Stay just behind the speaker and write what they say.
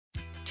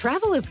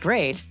Travel is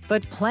great,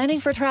 but planning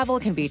for travel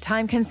can be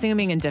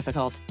time-consuming and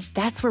difficult.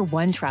 That's where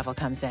One Travel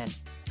comes in.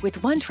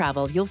 With One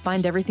Travel, you'll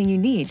find everything you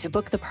need to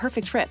book the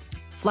perfect trip.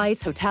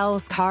 Flights,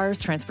 hotels,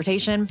 cars,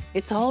 transportation,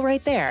 it's all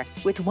right there.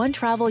 With One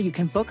Travel, you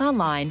can book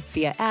online,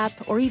 via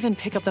app, or even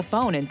pick up the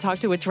phone and talk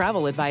to a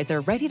travel advisor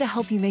ready to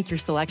help you make your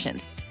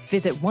selections.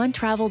 Visit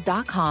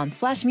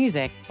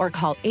onetravel.com/music or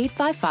call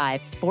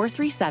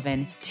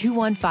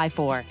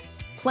 855-437-2154.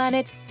 Plan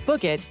it,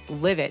 book it,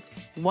 live it.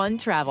 One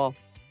Travel.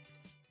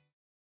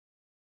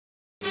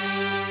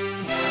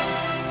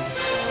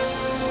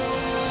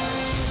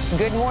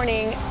 Good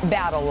morning,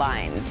 battle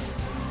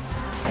lines.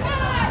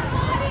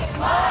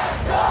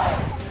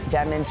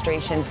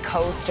 Demonstrations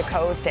coast to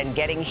coast and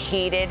getting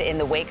heated in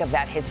the wake of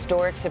that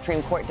historic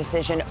Supreme Court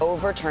decision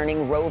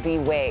overturning Roe v.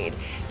 Wade.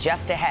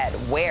 Just ahead,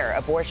 where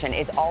abortion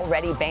is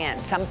already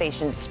banned, some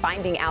patients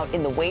finding out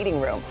in the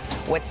waiting room,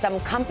 what some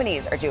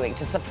companies are doing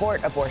to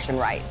support abortion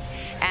rights,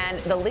 and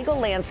the legal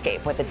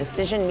landscape, what the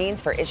decision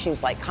means for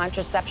issues like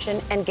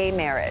contraception and gay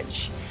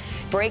marriage.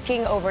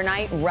 Breaking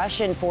overnight,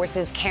 Russian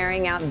forces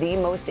carrying out the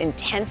most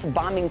intense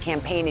bombing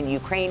campaign in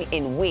Ukraine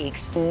in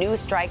weeks. New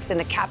strikes in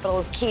the capital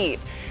of Kyiv.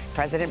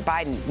 President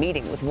Biden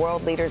meeting with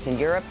world leaders in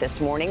Europe this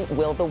morning.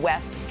 Will the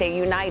West stay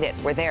united?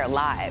 We're there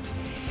live.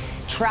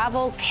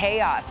 Travel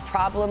chaos,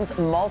 problems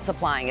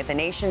multiplying at the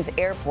nation's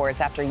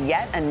airports after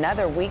yet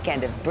another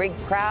weekend of big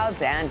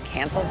crowds and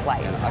canceled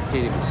flights. I can't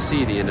even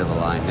see the end of the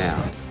line now.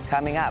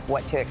 Coming up,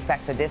 what to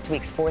expect for this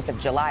week's 4th of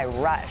July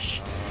rush.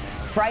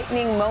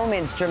 Frightening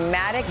moments,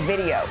 dramatic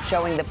video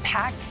showing the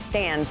packed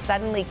stands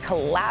suddenly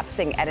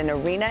collapsing at an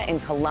arena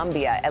in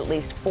Colombia. At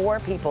least 4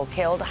 people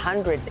killed,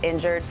 hundreds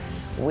injured.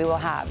 We will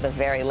have the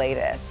very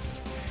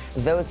latest.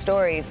 Those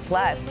stories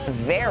plus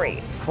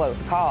very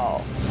close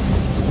call.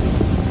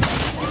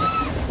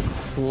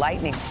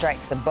 Lightning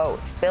strikes a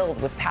boat filled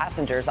with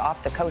passengers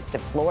off the coast of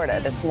Florida.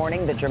 This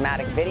morning, the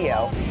dramatic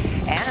video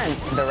and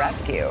the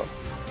rescue.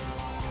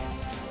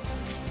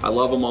 I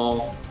love them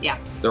all. Yeah.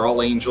 They're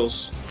all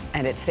angels.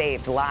 And it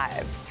saved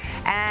lives.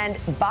 And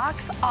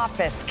box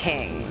office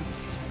king.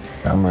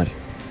 I'm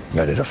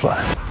ready to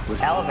fly.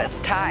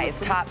 Elvis ties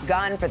Top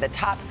Gun for the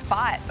top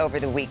spot over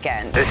the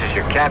weekend. This is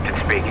your captain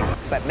speaking.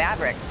 But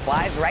Maverick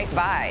flies right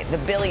by the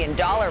 $1 billion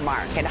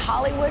mark, and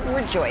Hollywood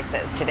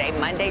rejoices today,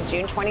 Monday,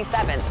 June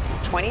 27th,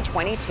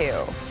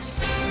 2022.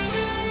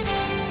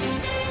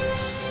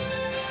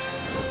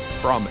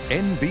 From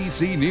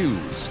NBC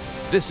News,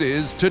 this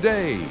is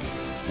Today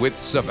with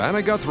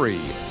Savannah Guthrie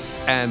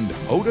and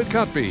Hoda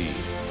Kotb,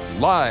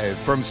 live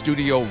from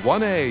Studio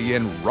 1A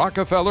in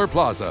Rockefeller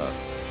Plaza.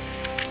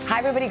 Hi,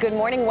 everybody. Good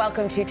morning.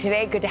 Welcome to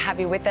Today. Good to have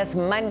you with us.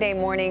 Monday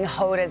morning,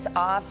 Hoda's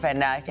off. And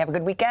you have a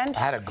good weekend? I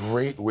had a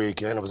great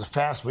weekend. It was a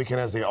fast weekend,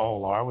 as they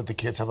all are, with the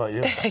kids. How about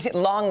you?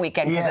 Long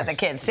weekend because Yes. of the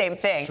kids. Same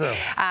thing. True.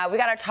 We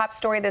got our top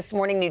story this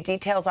morning. New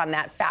details on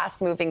that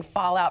fast-moving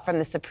fallout from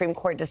the Supreme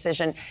Court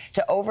decision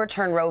to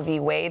overturn Roe v.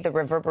 Wade. The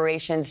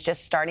reverberations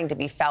just starting to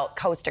be felt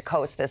coast to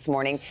coast this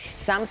morning.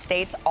 Some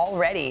states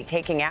already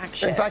taking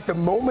action. In fact, the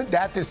moment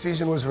that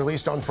decision was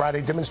released on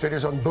Friday,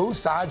 demonstrators on both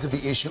sides of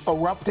the issue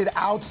erupted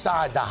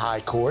outside the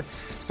High Court.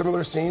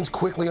 Similar scenes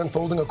quickly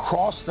unfolding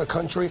across the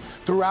country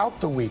throughout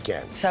the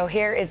weekend. So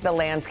here is the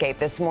landscape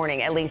this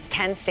morning. At least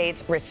 10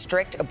 states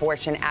restrict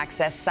abortion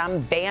access. Some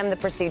ban the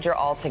procedure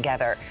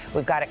altogether.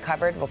 We've got it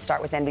covered. We'll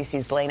start with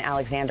NBC's Blaine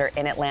Alexander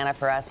in Atlanta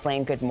for us.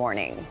 Blaine, good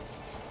morning.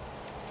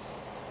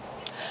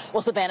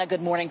 Well, Savannah,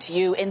 good morning to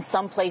you. In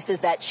some places,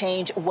 that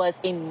change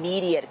was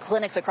immediate.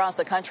 Clinics across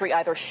the country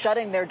either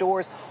shutting their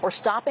doors or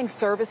stopping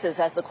services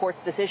as the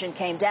court's decision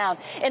came down.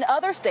 In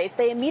other states,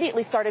 they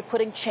immediately started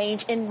putting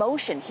change in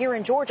motion. Here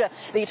in Georgia,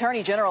 the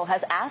Attorney General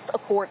has asked a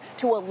court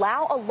to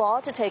allow a law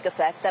to take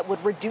effect that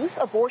would reduce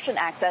abortion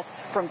access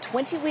from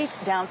 20 weeks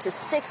down to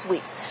 6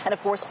 weeks. And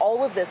of course,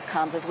 all of this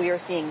comes as we are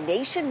seeing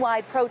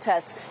nationwide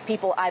protests,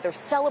 people either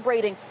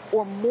celebrating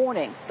or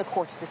mourning the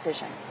court's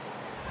decision.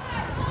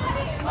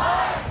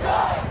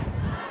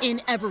 In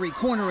every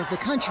corner of the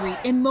country,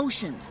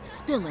 emotions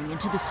spilling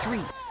into the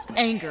streets.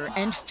 Anger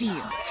and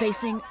fear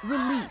facing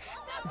relief,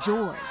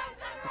 joy,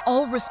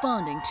 all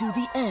responding to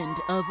the end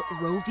of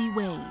Roe v.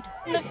 Wade.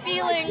 The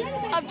feeling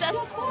of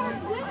just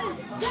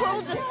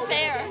total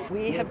despair.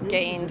 We have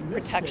gained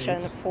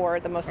protection for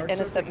the most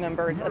innocent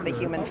members of the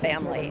human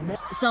family.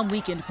 Some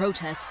weekend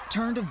protests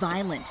turned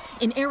violent.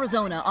 In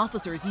Arizona,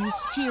 officers used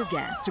tear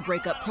gas to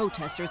break up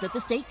protesters at the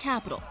state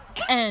capitol.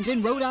 And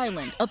in Rhode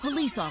Island, a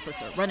police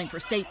officer running for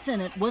state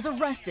senate was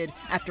arrested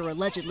after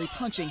allegedly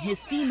punching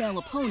his female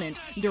opponent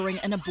during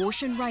an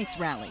abortion rights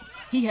rally.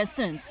 He has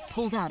since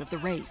pulled out of the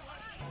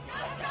race.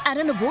 At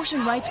an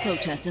abortion rights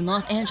protest in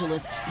Los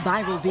Angeles,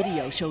 viral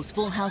video shows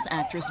Full House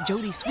actress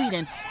Jodie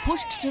Sweetin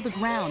pushed to the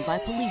ground by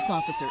police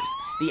officers.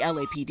 The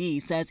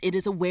LAPD says it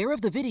is aware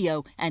of the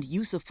video and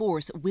use of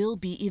force will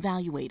be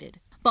evaluated.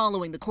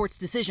 Following the court's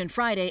decision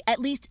Friday, at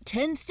least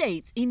 10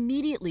 states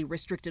immediately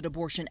restricted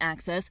abortion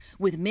access,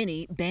 with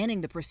many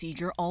banning the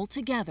procedure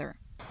altogether,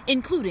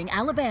 including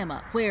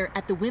Alabama, where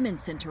at the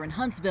Women's Center in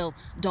Huntsville,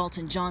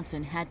 Dalton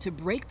Johnson had to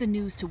break the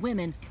news to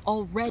women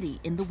already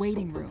in the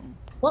waiting room.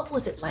 What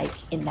was it like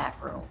in that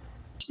room?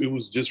 It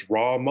was just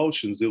raw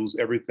emotions. It was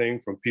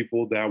everything from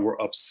people that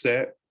were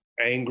upset,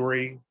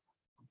 angry,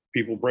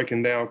 people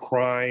breaking down,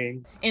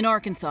 crying. In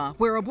Arkansas,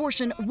 where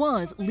abortion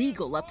was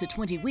legal up to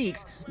 20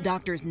 weeks,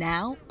 doctors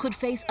now could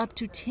face up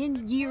to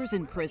 10 years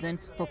in prison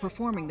for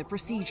performing the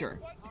procedure.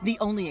 The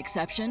only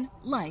exception,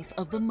 life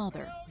of the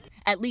mother.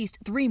 At least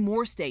 3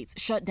 more states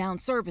shut down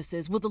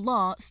services with the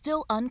law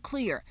still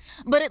unclear.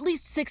 But at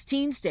least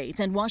 16 states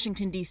and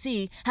Washington,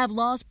 D.C. have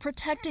laws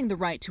protecting the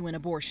right to an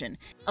abortion.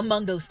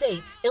 Among those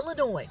states,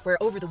 Illinois, where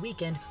over the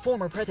weekend,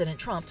 former President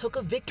Trump took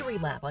a victory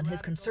lap on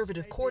his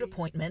conservative court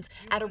appointments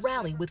at a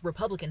rally with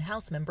Republican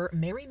House member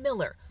Mary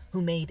Miller,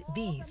 who made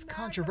these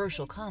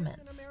controversial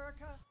comments.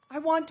 I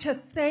want to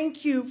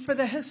thank you for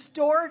the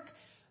historic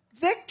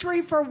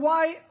victory for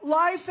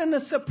life in the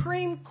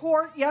Supreme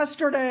Court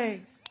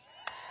yesterday.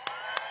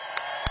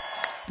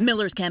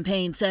 Miller's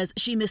campaign says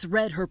she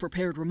misread her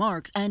prepared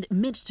remarks and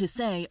meant to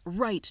say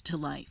right to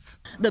life.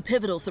 The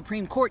pivotal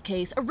Supreme Court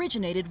case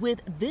originated with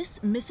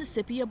this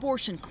Mississippi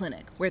abortion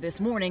clinic, where this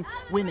morning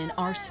women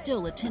are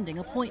still attending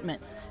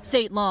appointments.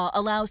 State law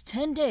allows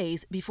 10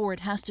 days before it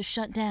has to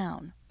shut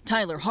down.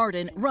 Tyler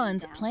Hardin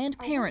runs Planned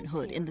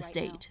Parenthood in the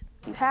state.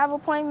 If you have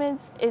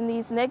appointments in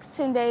these next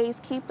 10 days,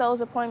 keep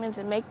those appointments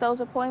and make those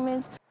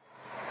appointments.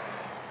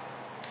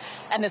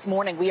 And this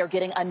morning, we are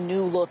getting a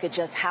new look at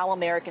just how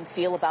Americans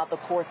feel about the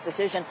court's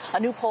decision. A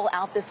new poll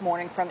out this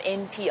morning from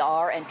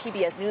NPR and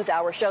PBS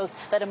NewsHour shows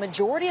that a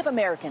majority of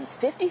Americans,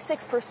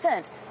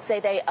 56%, say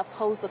they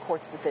oppose the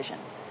court's decision.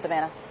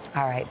 Savannah?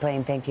 All right,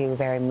 Blaine, thank you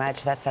very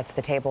much. That sets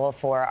the table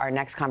for our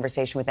next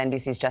conversation with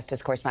NBC's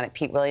justice correspondent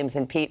Pete Williams.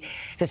 And Pete,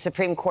 the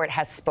Supreme Court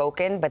has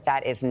spoken, but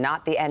that is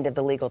not the end of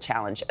the legal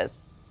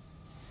challenges.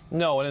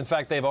 No, and in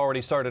fact, they've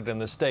already started in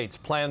the states.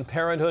 Planned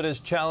Parenthood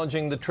is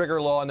challenging the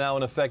trigger law now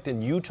in effect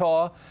in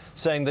Utah,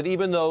 saying that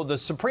even though the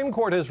Supreme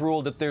Court has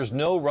ruled that there's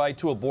no right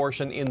to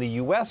abortion in the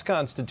U.S.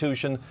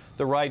 Constitution,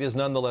 the right is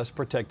nonetheless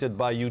protected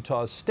by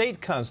Utah's state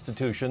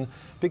constitution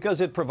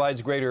because it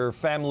provides greater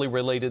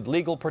family-related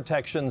legal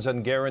protections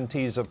and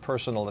guarantees of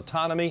personal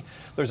autonomy.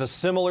 There's a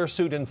similar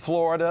suit in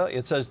Florida.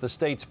 It says the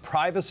state's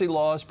privacy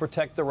laws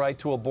protect the right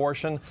to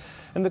abortion.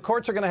 And the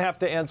courts are going to have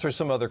to answer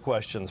some other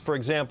questions. For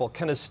example,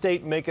 can a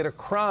state make it a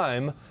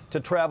crime to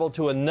travel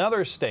to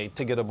another state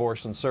to get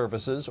abortion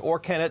services, or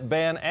can it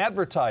ban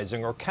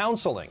advertising or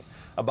counseling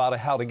about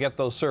how to get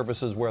those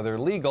services where they're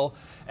legal?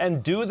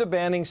 And do the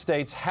banning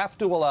states have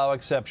to allow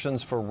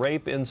exceptions for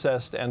rape,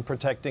 incest, and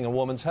protecting a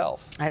woman's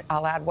health?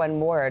 I'll add one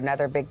more.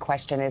 Another big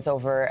question is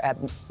over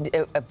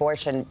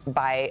abortion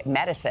by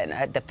medicine,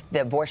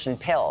 the abortion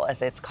pill,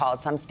 as it's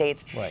called. Some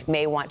states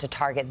may want to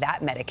target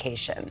that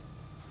medication.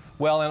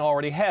 Well, and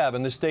already have.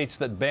 In the states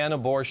that ban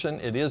abortion,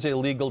 it is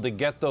illegal to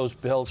get those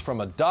pills from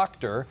a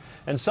doctor.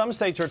 And some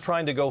states are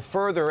trying to go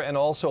further and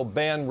also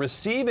ban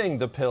receiving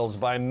the pills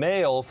by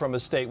mail from a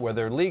state where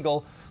they're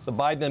legal. The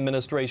Biden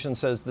administration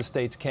says the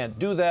states can't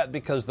do that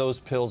because those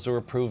pills are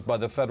approved by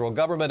the federal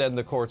government, and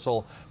the courts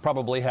will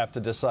probably have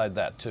to decide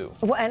that, too.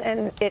 Well,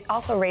 and it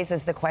also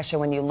raises the question,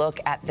 when you look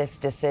at this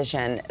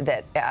decision,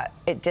 that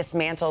it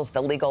dismantles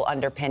the legal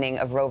underpinning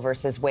of Roe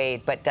versus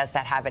Wade, but does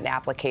that have an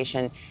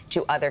application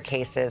to other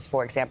cases,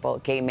 for example,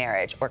 gay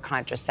marriage or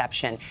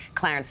contraception?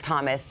 Clarence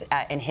Thomas,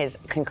 in his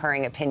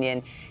concurring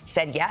opinion,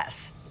 said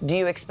yes. Do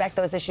you expect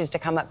those issues to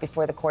come up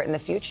before the court in the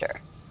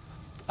future?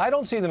 I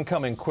don't see them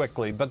coming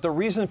quickly, but the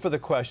reason for the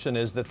question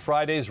is that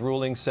Friday's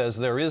ruling says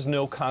there is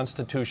no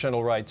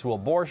constitutional right to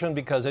abortion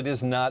because it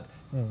is not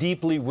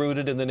deeply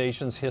rooted in the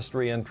nation's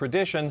history and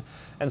tradition,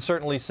 and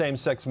certainly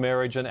same-sex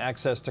marriage and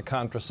access to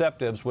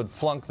contraceptives would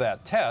flunk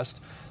that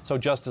test. So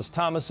Justice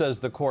Thomas says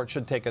the court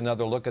should take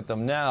another look at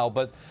them now,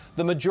 but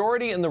the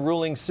majority in the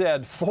ruling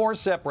said 4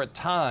 separate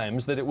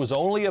times that it was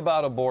only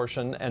about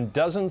abortion and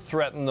doesn't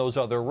threaten those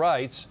other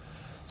rights.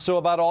 So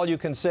about all you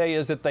can say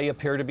is that they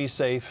appear to be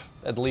safe,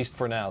 at least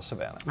for now,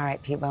 Savannah. All right,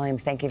 Pete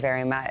Williams, thank you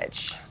very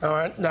much. All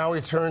right, now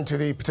we turn to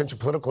the potential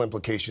political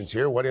implications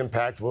here. What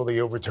impact will the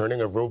overturning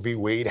of Roe v.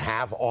 Wade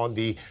have on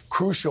the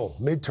crucial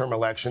midterm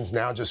elections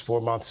now just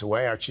 4 months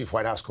away? Our chief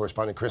White House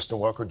correspondent, Kristen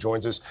Welker,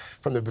 joins us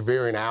from the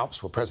Bavarian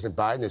Alps, where President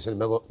Biden is in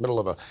the middle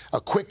of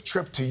a quick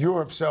trip to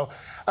Europe. So,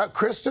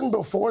 Kristen,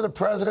 before the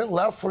president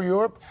left for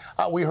Europe,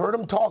 we heard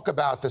him talk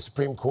about the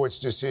Supreme Court's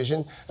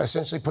decision,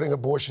 essentially putting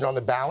abortion on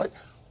the ballot.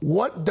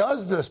 What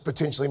does this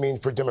potentially mean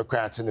for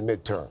Democrats in the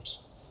midterms?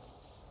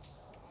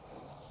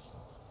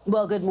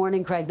 Well, good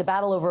morning, Craig. The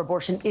battle over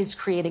abortion is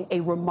creating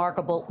a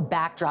remarkable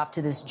backdrop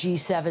to this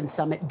G7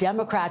 summit.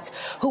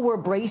 Democrats who were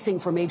bracing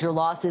for major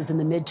losses in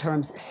the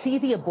midterms see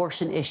the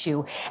abortion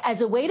issue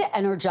as a way to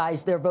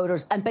energize their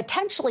voters and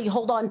potentially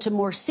hold on to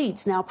more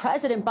seats. Now,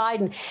 President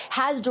Biden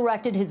has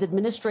directed his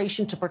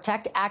administration to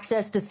protect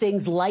access to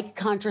things like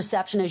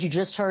contraception, as you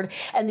just heard,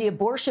 and the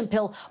abortion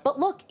pill. But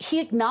look,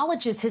 he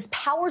acknowledges his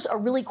powers are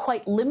really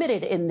quite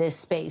limited in this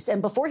space.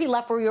 And before he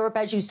left for Europe,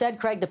 as you said,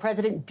 Craig, the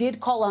president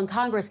did call on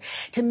Congress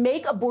to to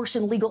make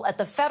abortion legal at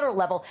the federal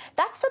level.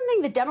 That's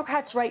something that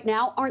Democrats right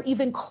now aren't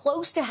even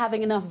close to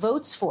having enough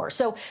votes for.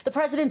 So the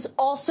president's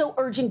also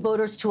urging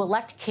voters to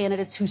elect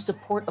candidates who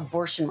support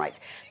abortion rights.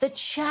 The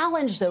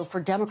challenge, though,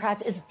 for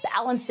Democrats is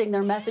balancing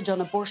their message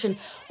on abortion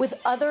with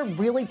other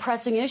really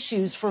pressing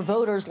issues for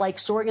voters like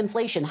soaring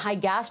inflation, high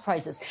gas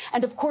prices,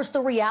 and, of course,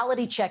 the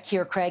reality check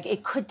here, Craig.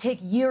 It could take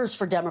years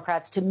for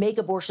Democrats to make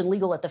abortion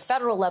legal at the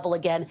federal level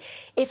again,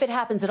 if it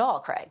happens at all,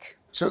 Craig.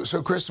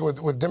 So Kristen,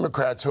 with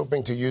Democrats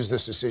hoping to use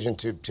this decision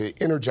to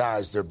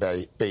energize their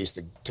base,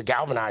 to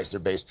galvanize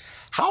their base,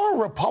 how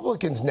are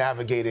Republicans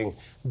navigating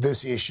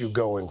this issue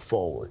going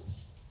forward?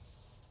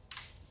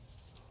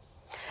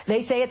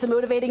 They say it's a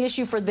motivating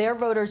issue for their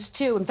voters,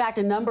 too. In fact,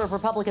 a number of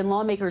Republican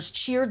lawmakers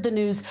cheered the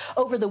news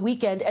over the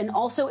weekend and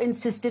also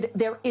insisted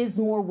there is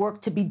more work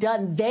to be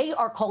done. They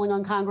are calling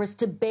on Congress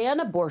to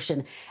ban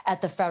abortion at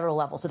the federal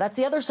level. So that's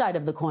the other side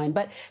of the coin.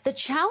 But the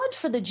challenge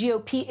for the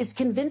GOP is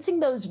convincing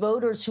those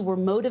voters who were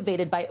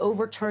motivated by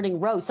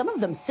overturning Roe, some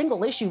of them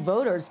single-issue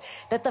voters,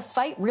 that the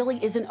fight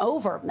really isn't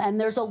over. And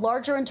there's a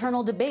larger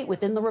internal debate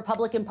within the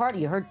Republican Party.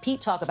 You heard Pete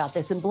talk about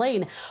this and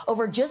Blaine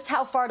over just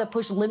how far to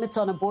push limits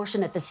on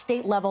abortion at the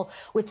state level,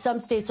 with some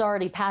states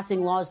already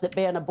passing laws that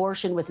ban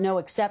abortion with no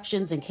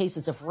exceptions in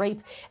cases of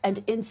rape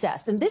and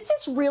incest. And this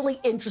is really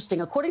interesting.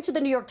 According to the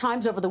New York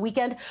Times over the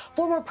weekend,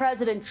 former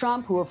President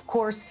Trump, who, of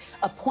course,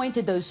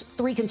 appointed those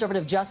 3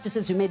 conservative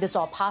justices who made this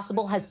all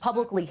possible, has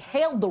publicly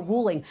hailed the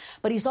ruling.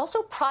 But he's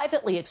also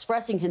privately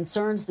expressing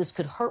concerns this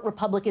could hurt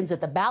Republicans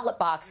at the ballot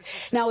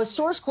box. Now, a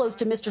source close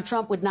to Mr.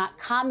 Trump would not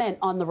comment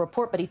on the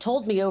report, but he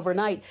told me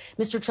overnight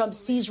Mr. Trump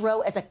sees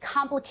Roe as a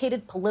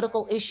complicated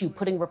political issue,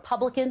 putting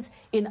Republicans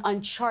in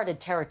uncharted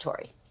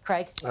territory.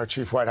 Craig? Our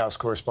chief White House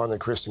correspondent,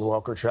 Kristen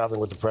Welker,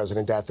 traveling with the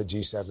president at the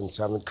G7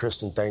 summit.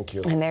 Kristen, thank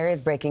you. And there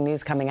is breaking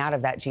news coming out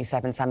of that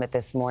G7 summit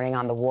this morning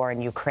on the war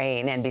in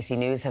Ukraine. NBC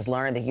News has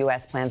learned the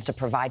U.S. plans to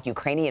provide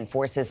Ukrainian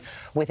forces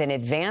with an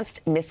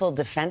advanced missile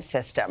defense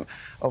system.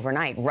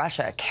 Overnight,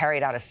 Russia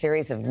carried out a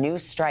series of new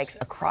strikes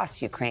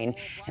across Ukraine.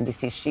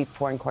 NBC's chief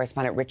foreign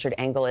correspondent Richard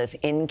Engel is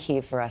in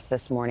Kyiv for us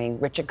this morning.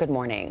 Richard, good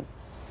morning.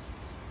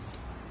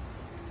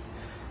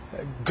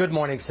 Good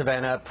morning,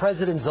 Savannah.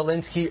 President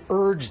Zelensky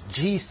urged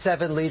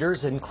G7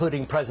 leaders,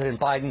 including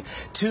President Biden,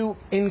 to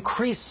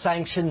increase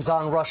sanctions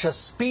on Russia,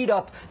 speed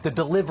up the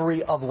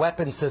delivery of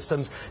weapon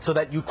systems so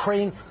that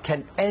Ukraine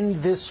can end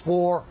this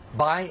war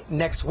by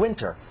next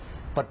winter.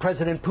 But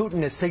President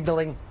Putin is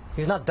signaling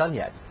he's not done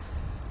yet.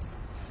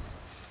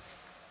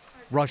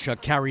 Russia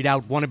carried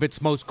out one of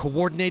its most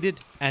coordinated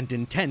and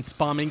intense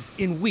bombings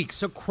in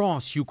weeks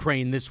across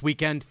Ukraine this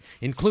weekend,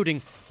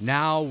 including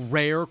now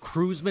rare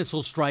cruise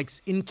missile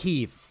strikes in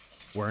Kyiv,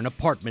 where an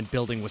apartment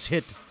building was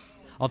hit.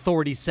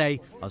 Authorities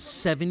say a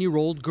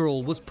 7-year-old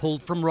girl was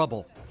pulled from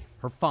rubble,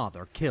 her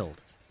father killed.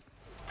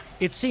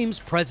 It seems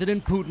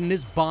President Putin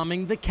is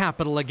bombing the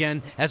capital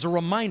again as a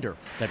reminder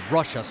that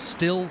Russia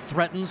still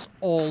threatens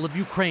all of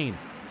Ukraine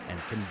and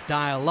can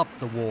dial up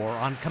the war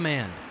on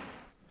command.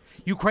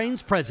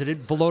 Ukraine's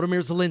President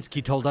Volodymyr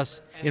Zelensky told us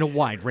in a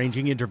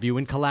wide-ranging interview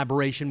in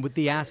collaboration with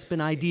the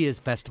Aspen Ideas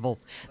Festival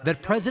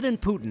that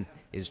President Putin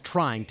is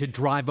trying to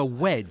drive a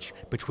wedge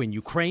between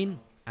Ukraine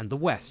and the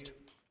West.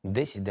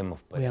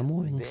 We are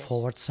moving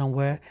forward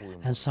somewhere,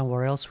 and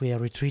somewhere else we are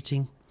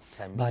retreating.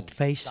 But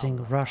facing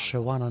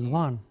Russia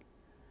one-on-one,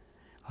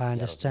 I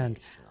understand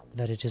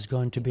that it is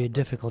going to be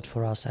difficult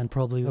for us, and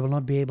probably we will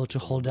not be able to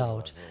hold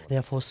out.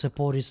 Therefore,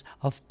 support is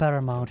of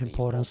paramount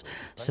importance,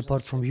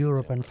 support from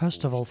Europe and,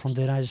 first of all, from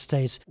the United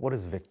States. What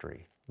does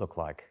victory look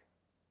like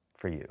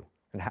for you?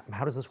 And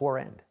how does this war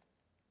end?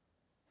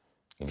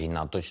 The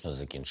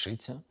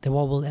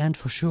war will end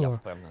for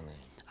sure.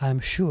 I am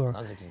sure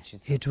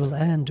it will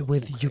end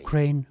with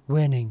Ukraine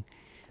winning,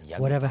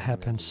 whatever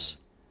happens.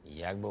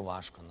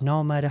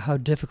 No matter how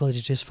difficult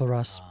it is for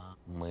us,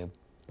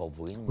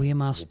 we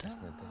must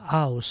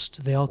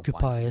oust the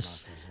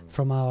occupiers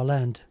from our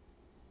land.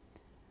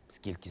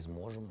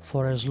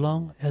 For as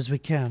long as we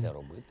can,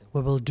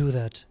 we will do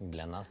that.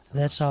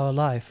 That's our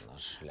life.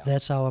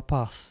 That's our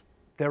path.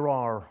 There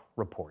are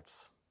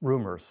reports,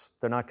 rumors,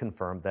 they're not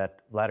confirmed,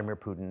 that Vladimir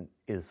Putin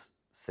is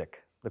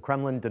sick. The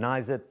Kremlin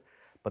denies it,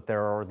 but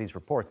there are these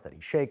reports that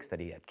he shakes, that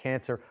he had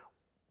cancer.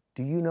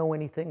 Do you know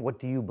anything? What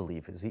do you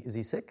believe? Is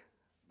he sick?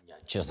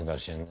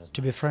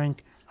 To be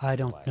frank, I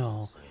don't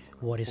know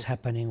what is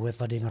happening with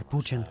Vladimir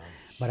Putin,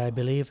 but I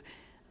believe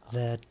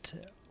that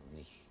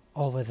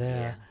over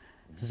there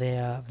they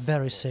are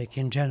very sick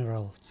in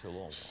general,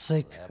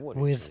 sick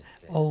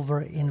with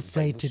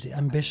overinflated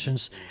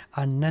ambitions,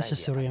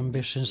 unnecessary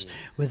ambitions,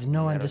 with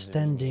no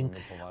understanding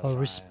or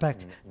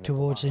respect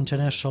towards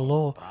international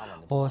law,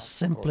 or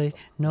simply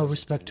no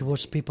respect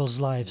towards people's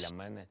lives.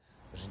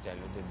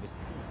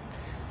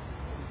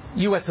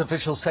 U.S.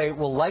 officials say it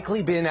will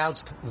likely be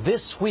announced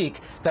this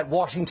week that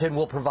Washington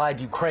will provide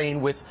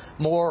Ukraine with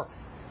more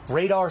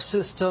radar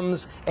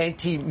systems,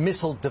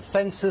 anti-missile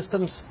defense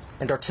systems,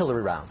 and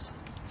artillery rounds.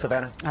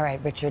 Savannah. All right,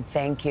 Richard,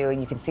 thank you.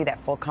 You can see that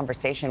full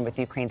conversation with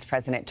Ukraine's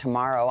president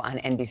tomorrow on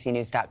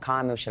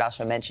NBCnews.com. We should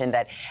also mention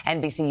that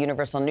NBC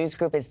Universal News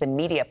Group is the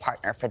media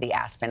partner for the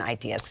Aspen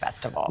Ideas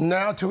Festival.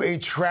 Now to a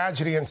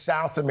tragedy in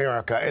South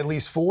America. At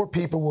least 4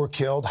 people were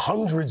killed,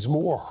 hundreds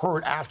more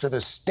hurt after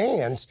the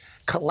stands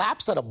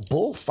collapsed at a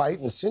bullfight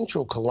in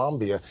central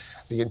Colombia.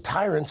 The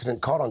entire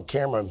incident caught on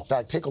camera. In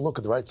fact, take a look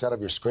at the right side of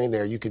your screen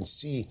there. You can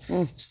see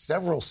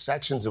several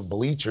sections of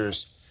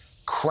bleachers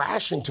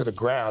crashing to the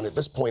ground. At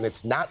this point,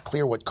 it's not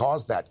clear what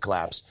caused that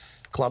collapse.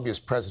 Colombia's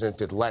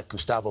president-elect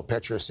Gustavo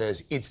Petro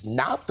says it's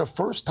not the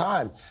first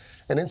time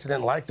an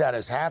incident like that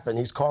has happened.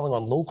 He's calling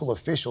on local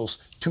officials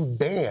to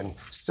ban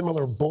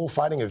similar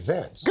bullfighting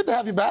events. Good to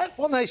have you back.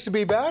 Well, nice to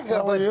be back.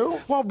 How are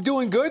you? Well,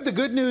 doing good. The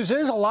good news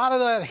is a lot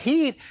of that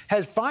heat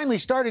has finally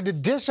started to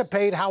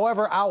dissipate.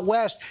 However, out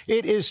west,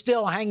 it is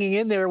still hanging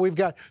in there. We've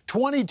got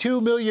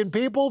 22 million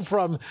people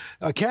from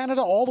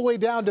Canada all the way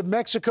down to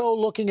Mexico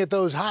looking at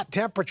those hot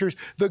temperatures.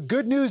 The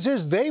good news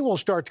is they will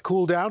start to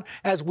cool down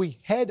as we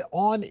head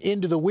on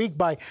into the week.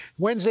 By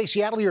Wednesday,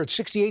 Seattle, you're at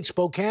 68,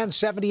 Spokane,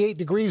 78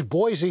 degrees,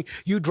 Boise,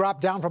 you drop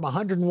down from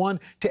 101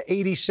 to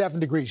 87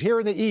 degrees. Here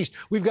in the east,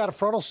 we've got a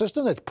frontal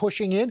system that's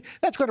pushing in.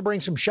 That's going to bring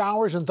some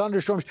showers and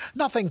thunderstorms.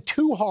 Nothing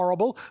too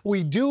horrible.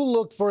 We do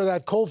look for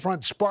that cold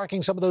front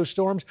sparking some of those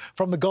storms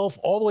from the Gulf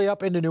all the way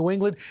up into New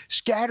England.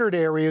 Scattered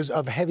areas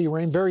of heavy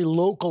rain, very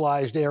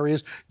localized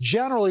areas.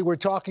 Generally, we're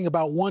talking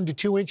about 1 to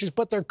 2 inches,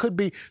 but there could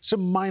be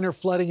some minor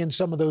flooding in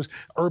some of those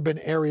urban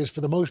areas.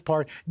 For the most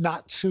part,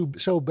 not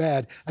so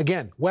bad.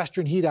 Again,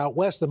 western heat out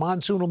west. The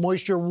monsoonal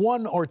moisture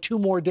 1 or 2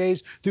 more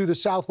days through the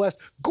southwest.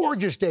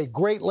 Gorgeous day.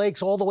 Great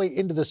Lakes all the way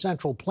into the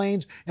Central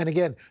Plains. And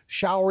again,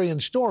 showery and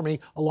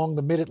stormy along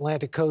the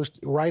mid-Atlantic coast,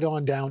 right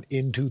on down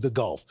into the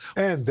Gulf.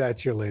 And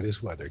that's your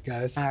latest weather,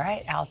 guys. All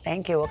right, Al,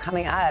 thank you. Well,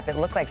 coming up, it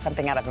looked like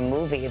something out of a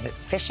movie. The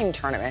fishing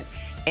tournament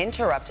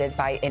interrupted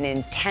by an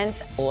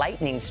intense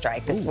lightning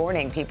strike. This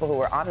morning, people who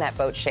were on that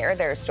boat share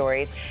their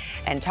stories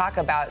and talk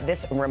about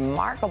this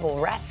remarkable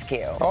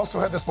rescue. Also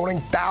had this morning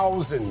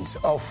thousands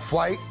of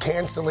flight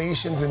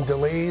cancellations and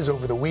delays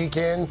over the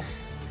weekend,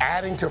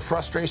 adding to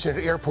frustration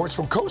at airports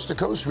from coast to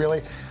coast,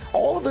 really.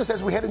 All of this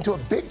as we head into a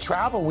big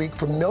travel week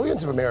for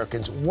millions of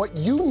Americans. What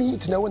you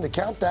need to know in the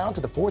countdown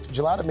to the 4th of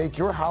July to make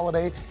your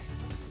holiday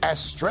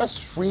as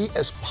stress-free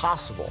as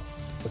possible.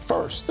 But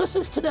first, this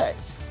is Today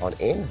on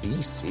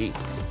NBC.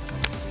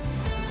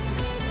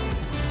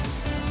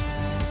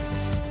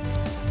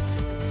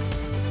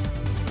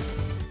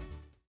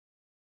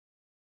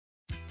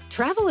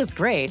 Travel is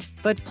great,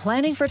 but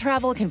planning for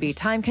travel can be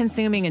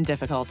time-consuming and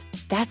difficult.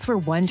 That's where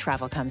One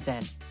Travel comes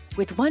in.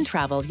 With One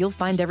Travel, you'll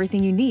find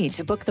everything you need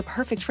to book the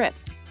perfect trip.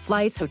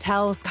 Flights,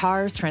 hotels,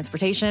 cars,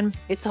 transportation,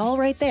 it's all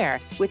right there.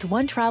 With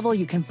One Travel,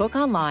 you can book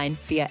online,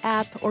 via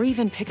app, or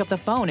even pick up the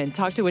phone and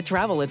talk to a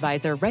travel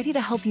advisor ready to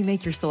help you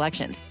make your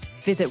selections.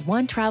 Visit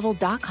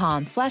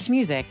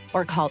onetravel.com/music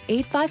or call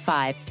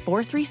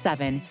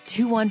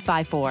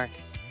 855-437-2154.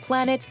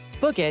 Plan it,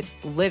 book it,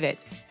 live it.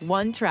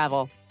 One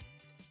Travel.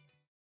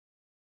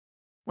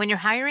 When you're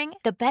hiring,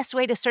 the best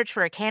way to search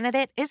for a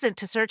candidate isn't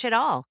to search at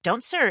all.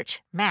 Don't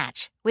search,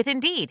 match with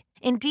Indeed.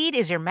 Indeed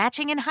is your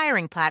matching and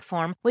hiring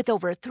platform with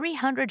over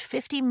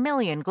 350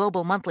 million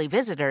global monthly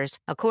visitors,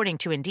 according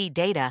to Indeed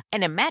data,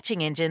 and a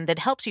matching engine that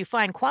helps you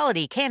find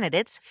quality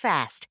candidates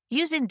fast.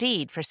 Use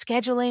Indeed for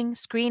scheduling,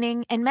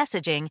 screening, and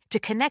messaging to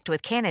connect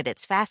with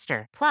candidates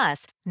faster.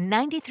 Plus,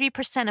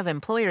 93% of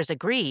employers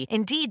agree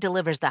Indeed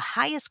delivers the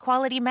highest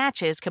quality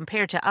matches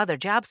compared to other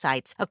job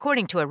sites,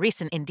 according to a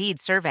recent Indeed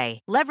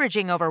survey.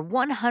 Leveraging over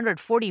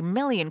 140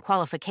 million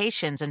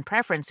qualifications and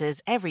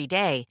preferences every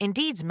day,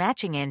 Indeed's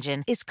matching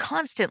engine is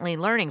constantly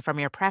learning from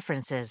your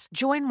preferences.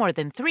 Join more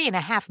than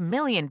 3.5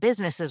 million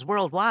businesses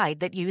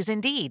worldwide that use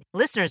Indeed.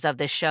 Listeners of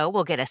this show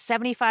will get a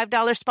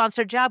 $75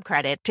 sponsored job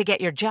credit to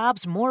get your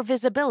jobs more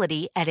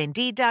visibility at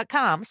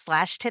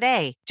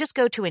Indeed.com/today. Just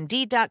go to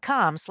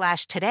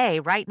Indeed.com/today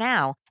right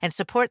now and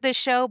support this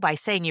show by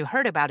saying you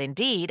heard about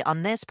Indeed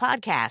on this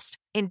podcast.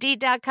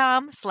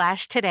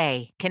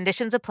 Indeed.com/today.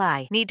 Conditions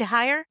apply. Need to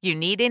hire? You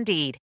need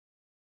Indeed.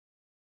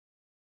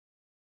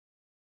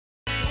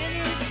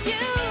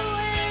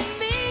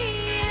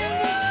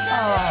 Oh,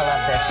 I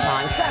love this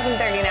song.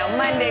 7:30 now,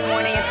 Monday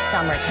morning. It's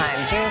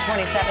summertime, June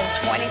 27th,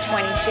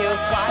 2022.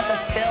 Plaza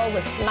filled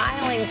with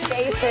smiling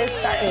faces,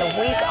 starting the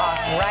week off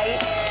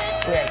right.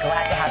 We are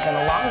glad to have them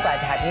along.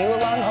 Glad to have you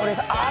along. Hoda's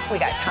off. We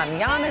got Tom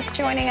Yamas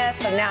joining us.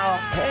 So now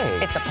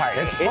it's a party.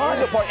 It is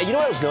a party. And you know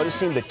what I was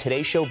noticing? The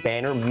Today Show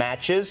banner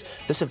matches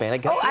the Savannah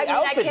Guy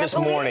outfit this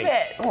morning.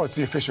 Oh, it's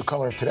the official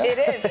color of today. It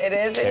is. It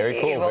is Very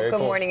indeed. cool. Well, very good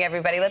cool. morning,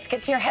 everybody. Let's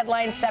get to your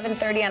headlines.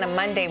 7:30 on a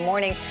Monday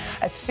morning.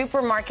 A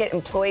supermarket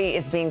employee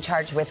is being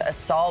charged with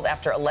assault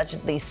after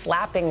allegedly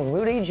slapping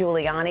Rudy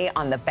Giuliani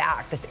on the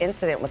back. This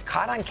incident was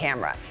caught on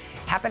camera.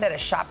 Happened at a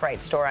ShopRite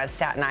store on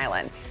Staten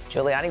Island.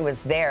 Giuliani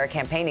was there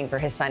campaigning for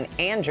his son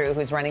Andrew,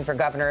 who's running for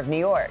governor of New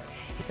York.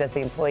 He says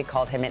the employee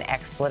called him an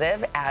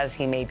expletive as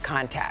he made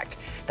contact.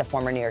 The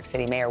former New York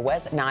City mayor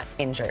was not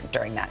injured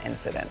during that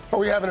incident.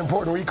 Well, we have an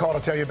important recall to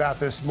tell you about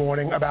this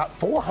morning. About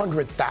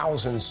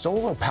 400,000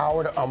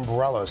 solar-powered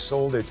umbrellas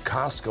sold at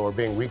Costco are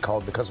being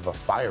recalled because of a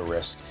fire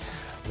risk.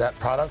 That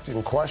product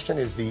in question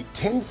is the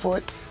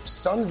 10-foot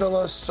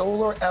Sunvilla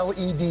Solar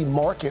LED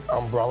Market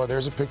umbrella.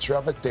 There's a picture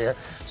of it there.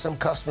 Some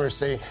customers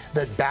say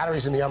that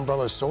batteries in the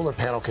umbrella's solar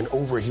panel can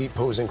overheat,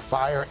 posing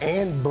fire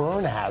and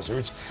burn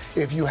hazards.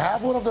 If you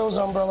have one of those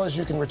umbrellas,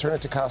 you can return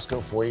it to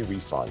Costco for a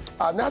refund.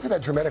 Now to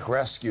that dramatic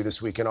rescue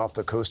this weekend off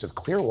the coast of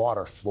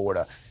Clearwater,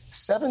 Florida.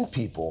 7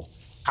 people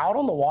out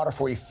on the water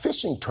for a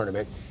fishing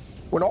tournament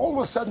when all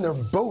of a sudden their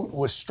boat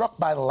was struck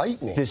by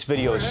lightning. This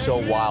video is so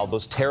wild.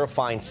 Those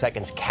terrifying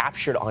seconds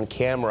captured on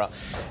camera.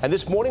 And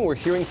this morning we're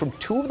hearing from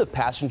 2 of the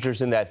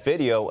passengers in that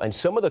video and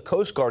some of the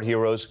Coast Guard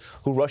heroes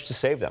who rushed to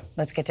save them.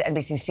 Let's get to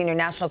NBC senior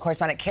national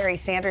correspondent Kerry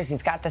Sanders.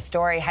 He's got the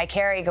story. Hi,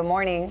 Kerry. Good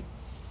morning.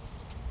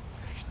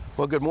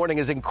 Well, good morning.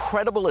 As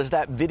incredible as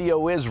that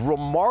video is,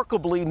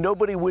 remarkably,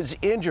 nobody was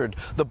injured.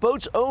 The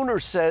boat's owner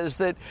says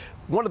that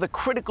one of the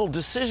critical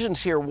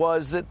decisions here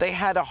was that they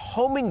had a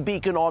homing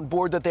beacon on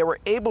board that they were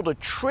able to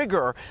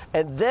trigger,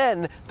 and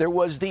then there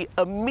was the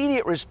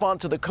immediate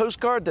response to the Coast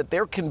Guard that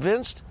they're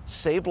convinced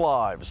saved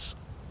lives.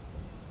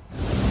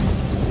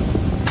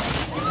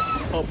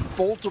 A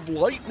bolt of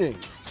lightning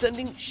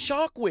sending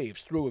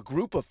shockwaves through a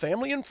group of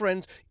family and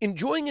friends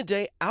enjoying a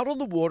day out on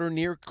the water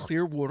near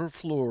Clearwater,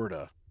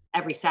 Florida.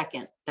 Every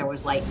second there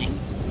was lightning.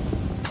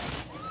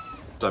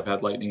 I've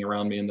had lightning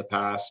around me in the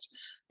past,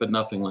 but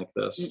nothing like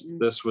this.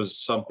 This was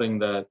something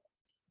that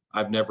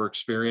I've never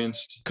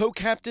experienced.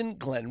 Co-captain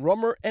Glenn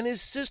Rummer and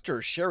his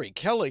sister Sherry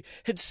Kelly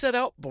had set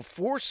out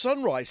before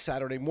sunrise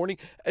Saturday morning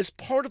as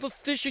part of a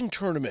fishing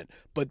tournament,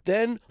 but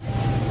then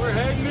we're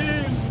heading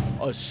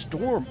in. A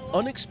storm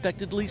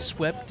unexpectedly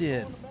swept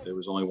in. There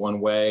was only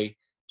one way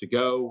to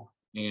go,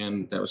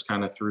 and that was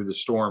kind of through the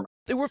storm.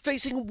 They were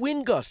facing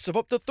wind gusts of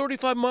up to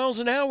 35 miles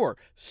an hour,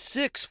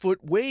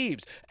 6-foot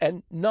waves,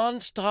 and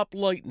nonstop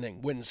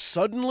lightning when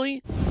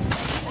suddenly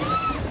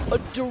a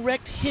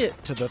direct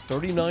hit to the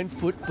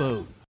 39-foot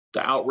boat.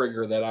 The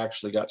outrigger that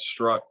actually got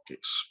struck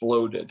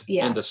exploded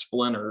into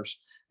splinters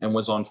and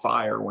was on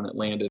fire when it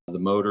landed. The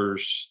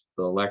motors,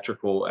 the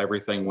electrical,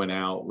 everything went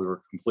out. We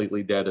were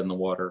completely dead in the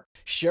water.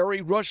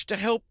 Sherry rushed to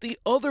help the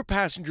other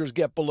passengers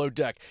get below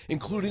deck,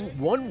 including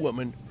one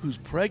woman who's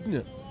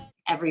pregnant.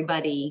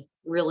 Everybody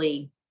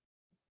really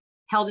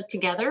held it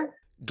together.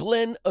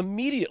 Glenn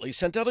immediately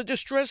sent out a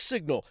distress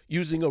signal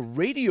using a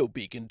radio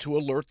beacon to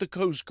alert the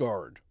Coast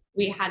Guard.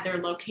 We had their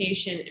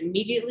location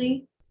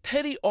immediately.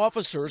 Petty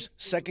officers,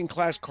 Second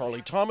Class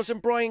Carly Thomas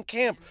and Brian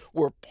Camp,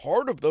 were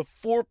part of the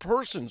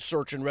 4-person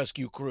search and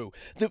rescue crew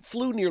that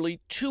flew nearly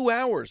 2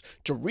 hours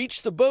to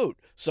reach the boat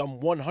some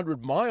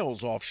 100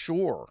 miles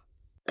offshore.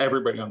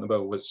 Everybody on the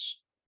boat was...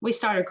 We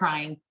started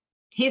crying.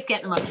 He's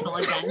getting emotional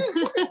again.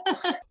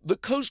 The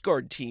Coast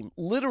Guard team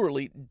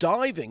literally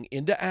diving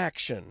into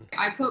action.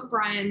 I put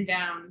Brian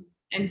down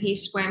and he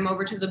swam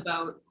over to the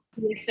boat.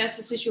 He assessed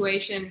the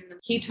situation.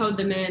 He towed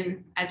them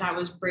in as I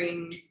was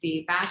bringing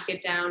the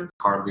basket down.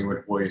 Carly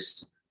would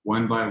hoist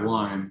one by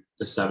one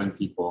the 7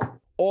 people.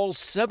 All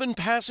 7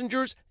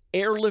 passengers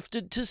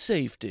airlifted to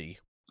safety.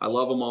 I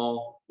love them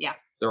all. Yeah.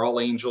 They're all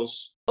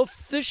angels. A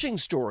fishing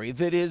story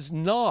that is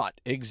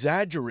not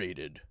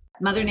exaggerated.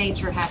 Mother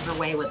Nature had her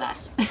way with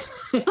us.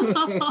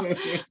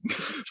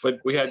 But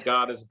we had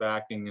God as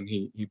backing, and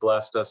he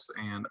blessed us,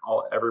 and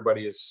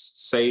everybody is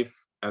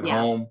safe at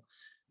home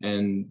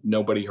and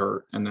nobody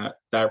hurt. And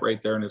that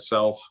right there in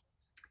itself.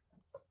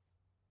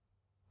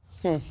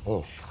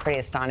 Pretty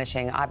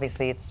astonishing.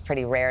 Obviously, it's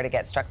pretty rare to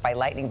get struck by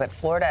lightning, but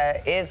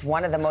Florida is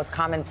one of the most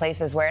common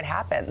places where it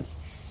happens.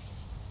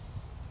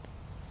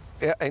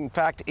 In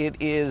fact, it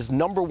is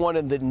 #1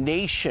 in the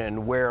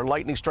nation where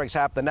lightning strikes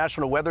happen. The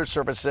National Weather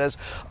Service says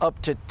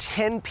up to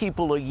 10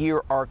 people a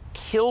year are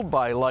killed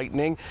by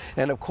lightning.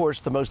 And of course,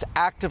 the most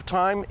active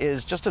time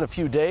is just in a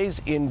few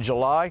days in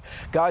July.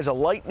 Guys, a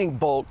lightning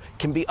bolt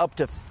can be up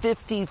to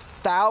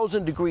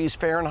 50,000 degrees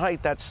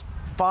Fahrenheit. That's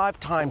 5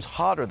 times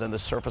hotter than the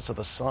surface of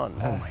the sun.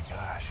 Oh, my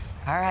gosh.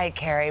 All right,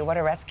 Carrie, what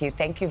a rescue.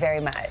 Thank you very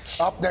much.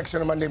 Up next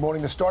on a Monday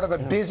morning, the start of a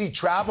busy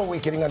travel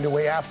week getting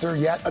underway after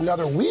yet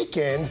another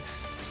weekend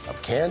of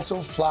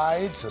canceled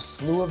flights, a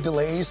slew of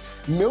delays,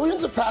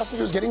 millions of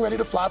passengers getting ready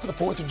to fly for the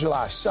 4th of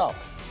July. So,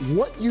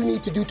 what you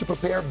need to do to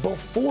prepare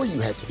before you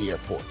head to the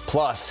airport.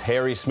 Plus,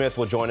 Harry Smith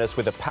will join us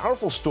with a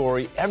powerful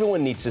story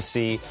everyone needs to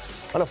see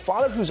on a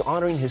father who's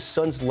honoring his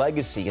son's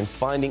legacy and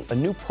finding a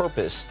new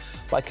purpose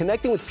by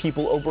connecting with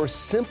people over a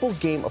simple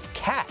game of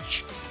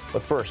catch.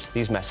 But first,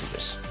 these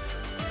messages.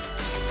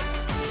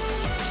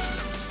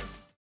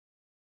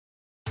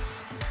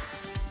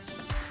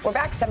 We're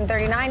back,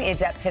 7:39.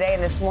 It's up today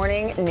and this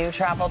morning. New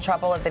travel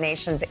trouble at the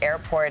nation's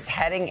airports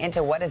heading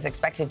into what is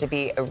expected to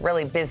be a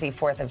really busy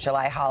 4th of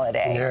July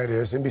holiday. Yeah, it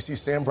is.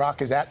 NBC's Sam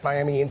Brock is at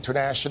Miami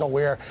International,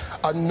 where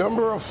a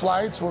number of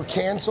flights were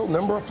canceled,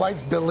 number of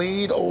flights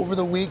delayed over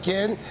the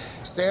weekend.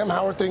 Sam,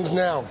 how are things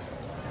now?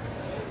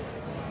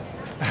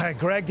 Hi,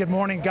 Greg. Good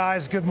morning,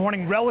 guys. Good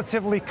morning.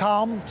 Relatively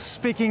calm,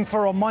 speaking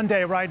for a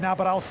Monday right now,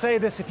 but I'll say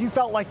this. If you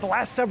felt like the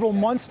last several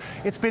months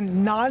it's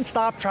been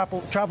nonstop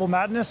travel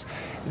madness,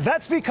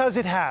 that's because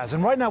it has.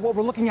 And right now what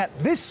we're looking at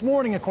this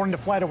morning, according to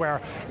FlightAware,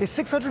 is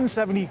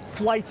 670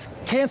 flights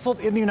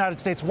canceled in the United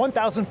States,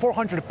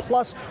 1,400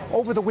 plus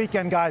over the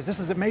weekend,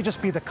 guys. It may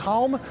just be the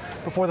calm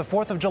before the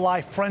 4th of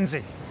July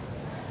frenzy.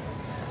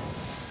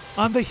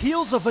 On the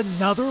heels of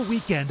another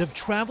weekend of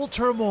travel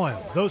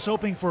turmoil, those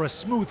hoping for a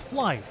smooth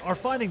flight are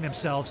finding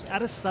themselves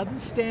at a sudden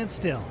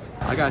standstill.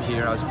 I got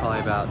here, I was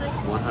probably about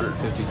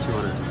 150,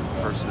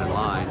 200 person in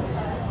line,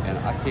 and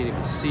I can't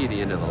even see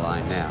the end of the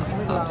line now.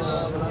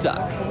 I'm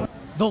stuck.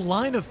 The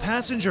line of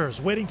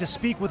passengers waiting to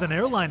speak with an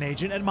airline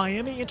agent at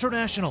Miami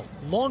International,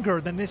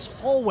 longer than this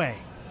hallway.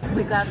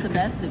 We got the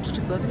message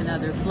to book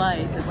another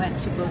flight. We went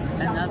to book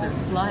another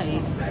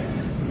flight.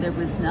 There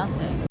was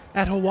nothing.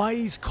 At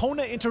Hawaii's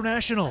Kona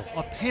International,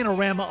 a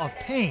panorama of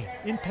pain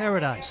in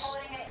paradise.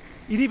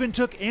 It even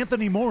took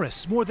Anthony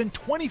Morris more than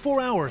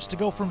 24 hours to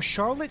go from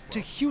Charlotte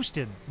to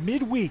Houston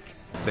midweek.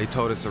 They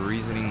told us the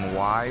reasoning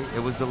why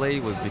it was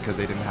delayed was because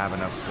they didn't have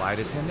enough flight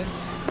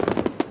attendants.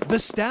 The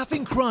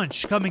staffing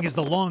crunch coming as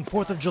the long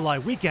 4th of July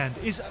weekend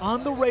is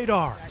on the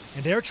radar,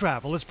 and air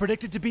travel is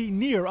predicted to be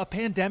near a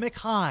pandemic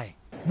high.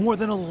 More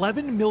than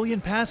 11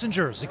 million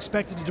passengers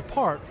expected to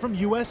depart from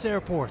U.S.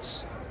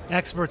 airports.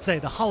 Experts say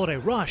the holiday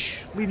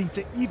rush leading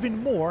to even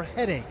more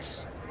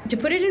headaches. To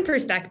put it in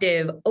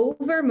perspective,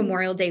 over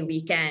Memorial Day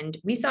weekend,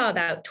 we saw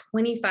about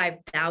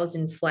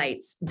 25,000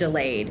 flights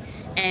delayed,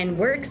 and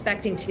we're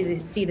expecting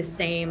to see the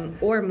same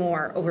or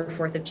more over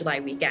 4th of July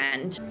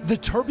weekend. The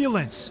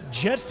turbulence,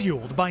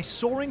 jet-fueled by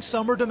soaring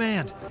summer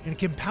demand and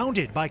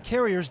compounded by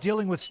carriers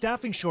dealing with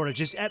staffing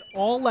shortages at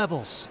all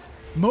levels.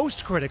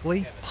 Most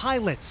critically,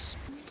 pilots,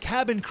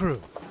 cabin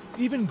crew,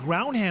 even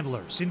ground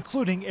handlers,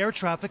 including air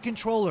traffic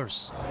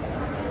controllers.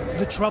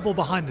 The trouble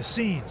behind the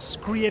scenes,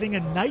 creating a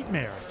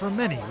nightmare for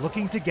many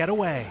looking to get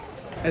away.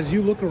 As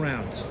you look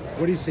around,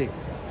 what do you see?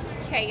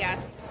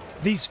 Chaos.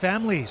 These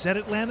families at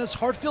Atlanta's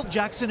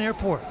Hartsfield-Jackson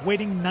Airport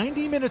waiting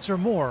 90 minutes or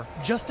more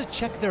just to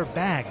check their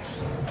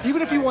bags.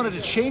 Even if you wanted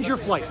to change your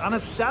flight on a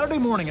Saturday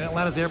morning at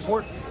Atlanta's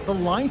airport, the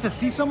line to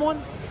see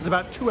someone is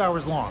about 2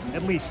 hours long,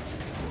 at least.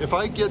 If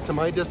I get to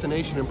my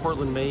destination in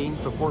Portland, Maine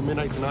before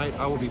midnight tonight,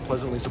 I will be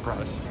pleasantly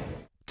surprised.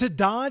 To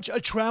dodge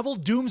a travel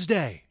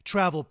doomsday,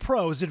 travel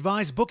pros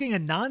advise booking a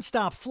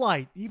nonstop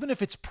flight, even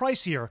if it's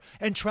pricier,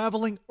 and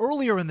traveling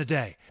earlier in the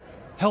day,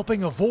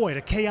 helping avoid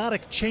a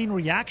chaotic chain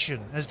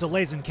reaction as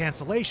delays and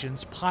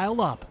cancellations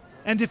pile up.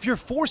 And if you're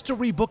forced to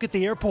rebook at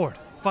the airport,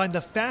 find the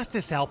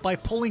fastest help by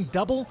pulling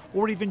double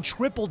or even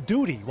triple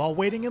duty while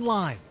waiting in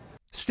line.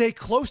 Stay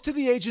close to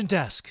the agent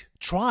desk,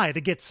 try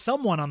to get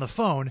someone on the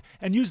phone,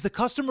 and use the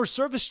customer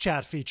service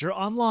chat feature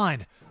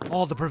online,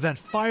 all to prevent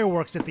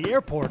fireworks at the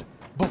airport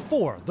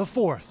before the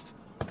 4th.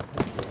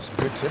 Some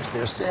good tips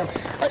there, Sam.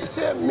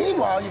 Sam,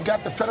 meanwhile, you've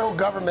got the federal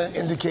government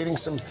indicating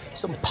some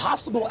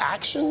possible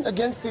action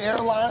against the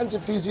airlines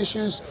if these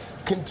issues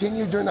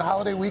continue during the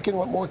holiday weekend.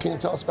 What more can you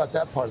tell us about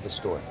that part of the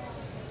story?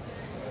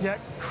 Yeah,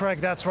 Craig,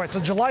 that's right. So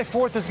July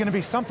 4th is going to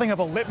be something of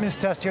a litmus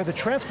test here. The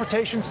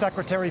Transportation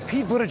Secretary,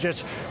 Pete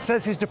Buttigieg,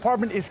 says his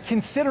department is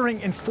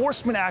considering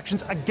enforcement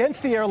actions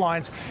against the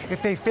airlines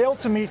if they fail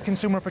to meet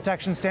consumer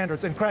protection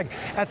standards. And Craig,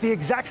 at the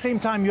exact same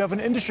time, you have an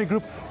industry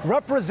group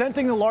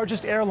representing the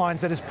largest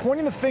airlines that is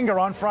pointing the finger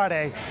on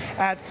Friday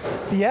at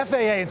the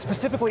FAA and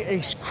specifically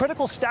a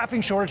critical staffing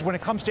shortage when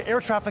it comes to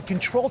air traffic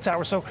control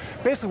towers. So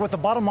basically what the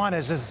bottom line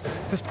is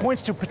this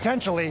points to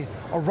potentially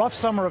a rough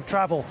summer of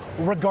travel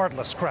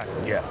regardless, Craig.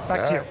 Yeah.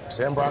 Back to you.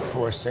 Sam Brock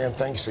for us. Sam,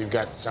 thank you. So you've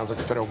got, sounds like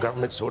the federal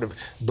government sort of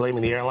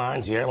blaming the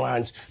airlines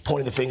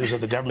pointing the fingers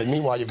of the government.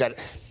 Meanwhile, you've got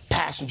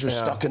passengers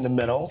stuck in the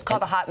middle. It's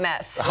called a hot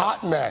mess. A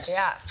hot mess.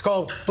 Yeah. It's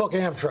called book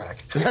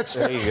Amtrak. That's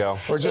there you go.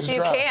 Or just if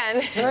you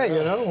can.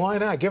 Hey, why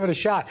not? Give it a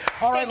shot.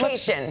 All right,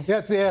 Staycation.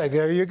 Yeah,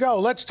 there you go.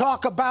 Let's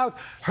talk about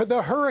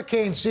the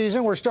hurricane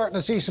season. We're starting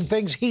to see some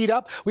things heat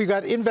up. We've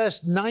got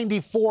Invest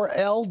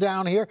 94L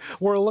down here.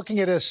 We're looking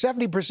at a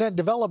 70%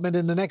 development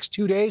in the next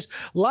 2 days,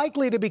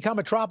 likely to become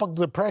a tropical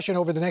depression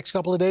over the next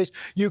couple of days.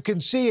 You can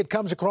see it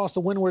comes across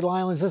the Windward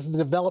Islands. This is the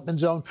development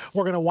zone.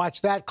 We're going to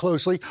watch that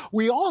closely.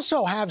 We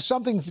also have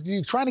something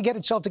trying to get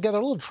itself together,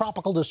 a little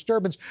tropical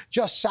disturbance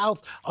just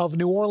south of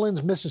New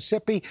Orleans,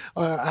 Mississippi,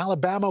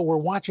 Alabama. We're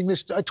watching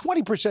this, a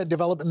 20%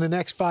 development in the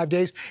next 5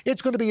 days.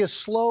 It's going to be a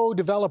slow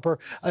developer.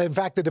 In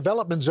fact, the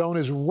development zone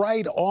is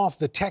right off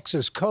the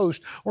Texas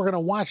coast. We're going to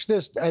watch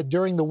this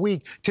during the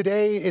week.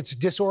 Today, it's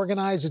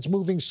disorganized. It's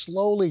moving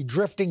slowly,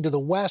 drifting to the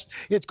west.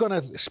 It's going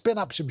to spin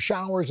up some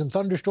showers and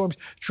thunderstorms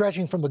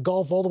stretching from the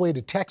Gulf all the way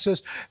to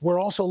Texas. We're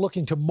also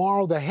looking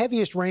tomorrow. The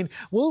heaviest rain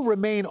will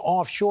remain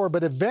offshore,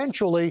 but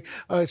eventually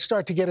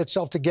start to get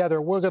itself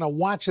together. We're going to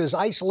watch this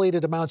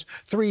isolated amounts,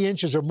 3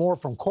 inches or more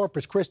from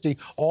Corpus Christi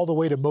all the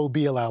way to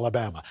Mobile,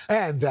 Alabama.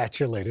 And that's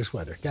your latest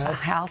weather, guys.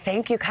 Hal,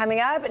 thank you. Coming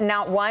up,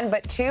 not one,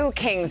 but two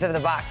kings of the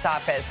box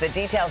office. The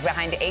details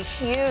behind a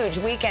huge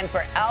weekend for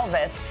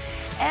Elvis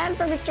and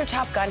for Mr.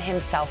 Top Gun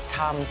himself,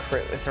 Tom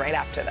Cruise, right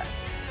after this.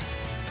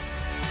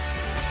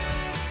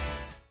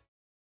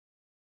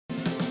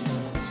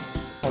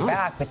 We're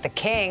back with the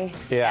king,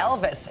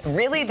 Elvis.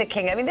 Really the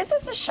king. I mean, this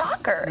is a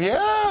shocker.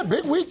 Yeah,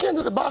 big weekend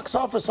at the box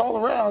office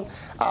all around.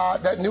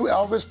 That new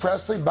Elvis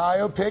Presley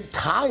biopic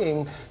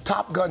tying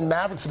Top Gun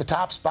Maverick for the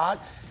top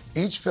spot.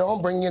 Each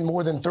film bringing in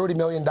more than $30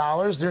 million.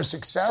 Their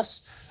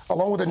success,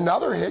 along with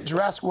another hit,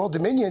 Jurassic World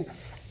Dominion,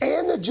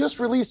 and the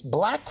just-released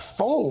Black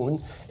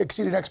Phone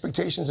exceeded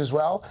expectations as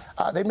well.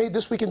 They made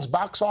this weekend's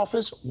box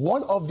office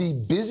one of the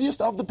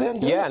busiest of the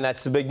pandemic. Yeah, and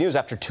that's the big news.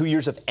 After 2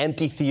 years of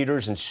empty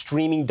theaters and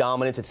streaming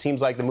dominance, it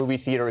seems like the movie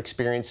theater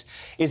experience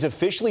is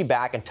officially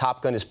back, and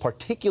Top Gun is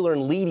particular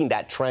in leading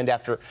that trend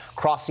after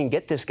crossing,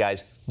 get this,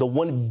 guys, the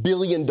 $1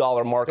 billion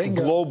mark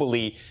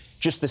globally.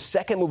 Just the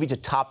second movie to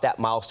top that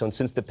milestone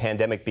since the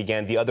pandemic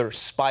began. The other,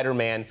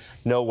 Spider-Man,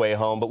 No Way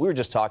Home. But we were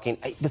just talking,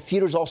 the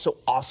theater's also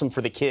awesome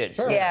for the kids.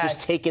 Sure. Yes.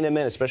 Just taking them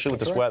in, especially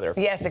with this weather.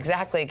 Yes,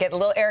 exactly. Get a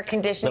little air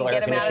conditioning,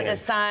 get them out of the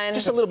sun.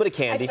 Just a little bit of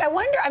candy. I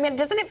wonder, I mean,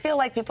 doesn't it feel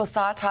like people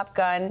saw Top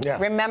Gun,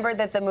 remember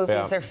that the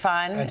movies are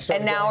fun,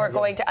 and now are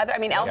going to other, I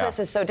mean, Elvis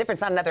is so different.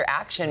 It's not another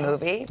action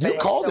movie. You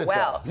called it,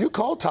 though. You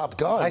called Top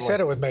Gun. I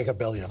said it would make $1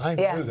 billion. I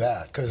knew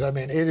that, because, I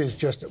mean, it is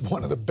just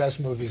one of the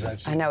best movies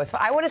I've seen. I know.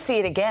 I want to see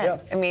it again.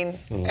 I mean...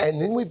 And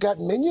then we've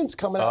got Minions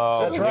coming out.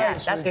 That's right. Yeah,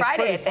 that's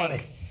Friday, I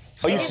think.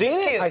 Oh, you've seen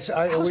it?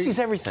 Alice sees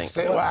everything.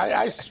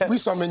 We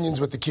saw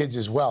Minions with the kids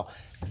as well.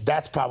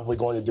 That's probably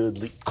going to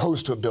do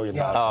close to $1 billion.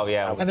 Oh,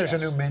 yeah. And there's a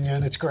new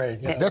Minion. It's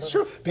great. Yeah. That's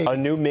true. A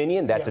new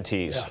Minion? That's a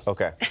tease. Yeah.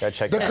 Okay. Gotta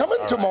check They're coming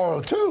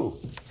tomorrow, too.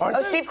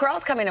 Oh, Steve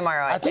Carell's coming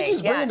tomorrow, I think. I think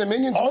he's bringing the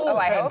Minions with him. Oh,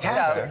 I hope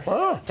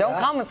so. Don't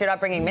come if you're not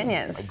bringing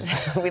Minions.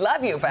 We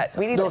love you, but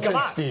we need to come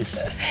on. Steve.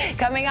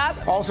 Coming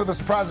up. Also, the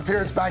surprise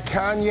appearance by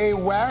Kanye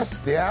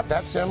West. Yeah,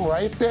 that's him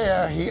right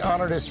there. He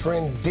honored his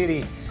friend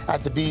Diddy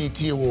at the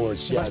BET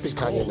Awards. Yeah, it's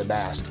Kanye in the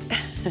mask.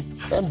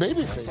 And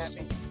Babyface.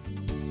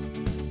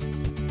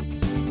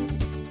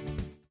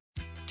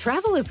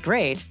 Travel is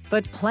great,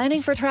 but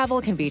planning for travel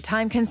can be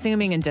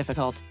time-consuming and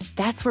difficult.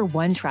 That's where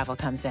One Travel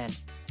comes in.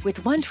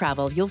 With One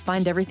Travel, you'll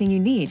find everything you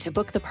need to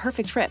book the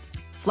perfect trip.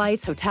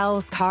 Flights,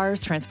 hotels,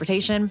 cars,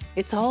 transportation,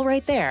 it's all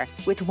right there.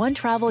 With One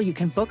Travel, you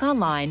can book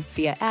online,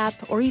 via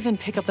app, or even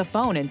pick up the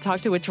phone and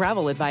talk to a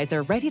travel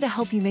advisor ready to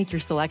help you make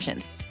your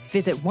selections.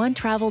 Visit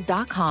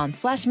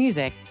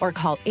onetravel.com/music or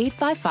call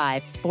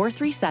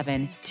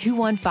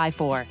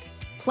 855-437-2154.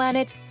 Plan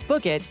it,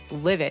 book it,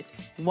 live it.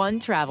 One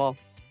Travel.